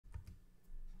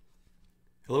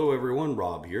Hello everyone,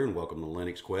 Rob here and welcome to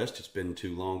Linux Quest. It's been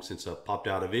too long since I popped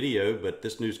out a video, but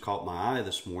this news caught my eye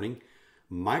this morning.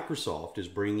 Microsoft is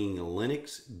bringing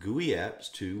Linux GUI apps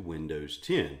to Windows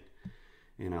 10.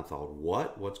 And I thought,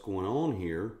 what's going on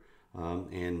here?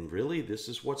 And really, this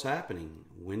is what's happening.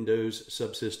 Windows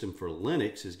Subsystem for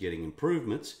Linux is getting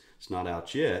improvements. It's not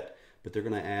out yet, but they're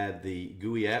going to add the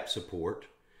GUI app support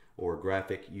or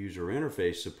graphic user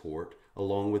interface support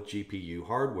along with GPU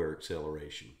hardware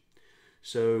acceleration.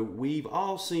 So we've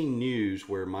all seen news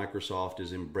where Microsoft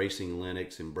is embracing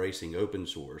Linux, embracing open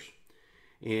source.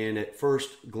 And at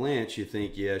first glance you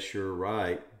think, yes, you're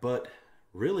right. But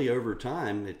really over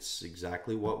time, it's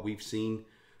exactly what we've seen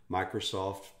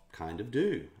Microsoft kind of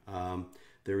do.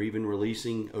 They're even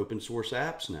releasing open source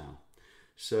apps now.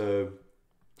 So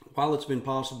while it's been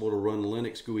possible to run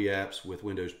Linux GUI apps with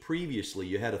Windows previously,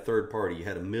 you had a third party, you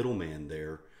had a middleman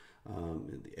there,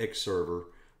 the X server.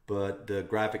 But the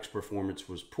graphics performance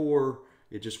was poor.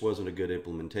 It just wasn't a good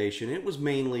implementation.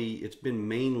 It's been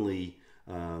mainly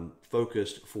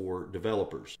focused for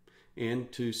developers.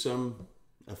 And to some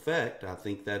effect, I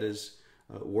think that is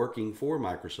working for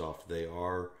Microsoft. They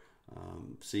are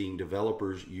seeing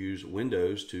developers use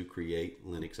Windows to create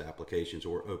Linux applications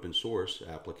or open source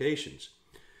applications.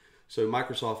 So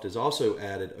Microsoft has also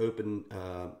added Open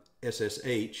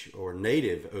SSH or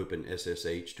native Open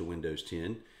SSH to Windows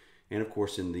 10. And of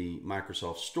course, in the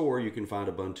Microsoft Store, you can find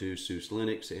Ubuntu, SUSE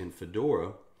Linux, and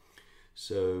Fedora.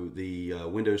 So the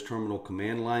Windows Terminal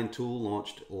command line tool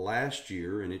launched last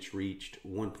year, and it's reached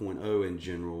 1.0 in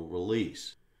general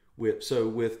release. With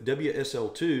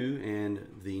WLS2 and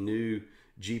the new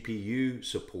GPU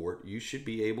support, you should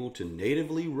be able to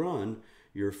natively run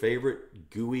your favorite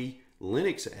GUI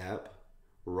Linux app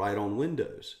right on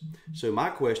Windows. So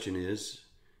my question is,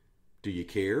 do you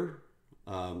care?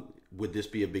 Would this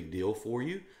be a big deal for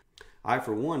you? I,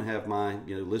 for one, have my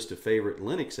list of favorite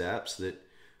Linux apps that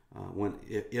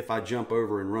if I jump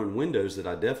over and run Windows that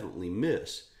I definitely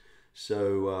miss.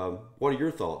 So what are your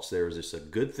thoughts there? Is this a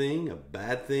good thing, a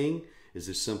bad thing? Is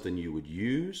this something you would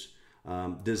use?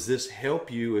 Does this help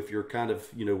you if you're kind of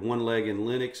one leg in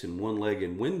Linux and one leg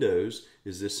in Windows?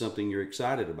 Is this something you're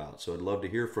excited about? So I'd love to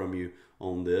hear from you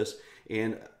on this.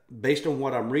 And based on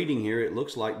what I'm reading here, it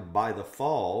looks like by the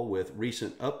fall with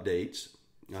recent updates,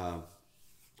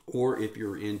 or if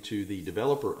you're into the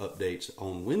developer updates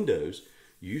on Windows,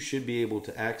 you should be able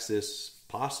to access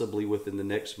possibly within the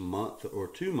next month or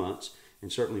 2 months, and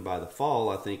certainly by the fall,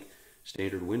 I think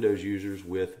standard Windows users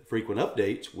with frequent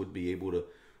updates would be able to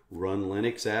run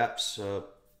Linux apps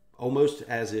almost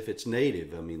as if it's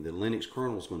native. I mean, the Linux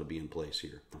kernel is going to be in place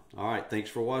here. All right, thanks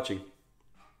for watching.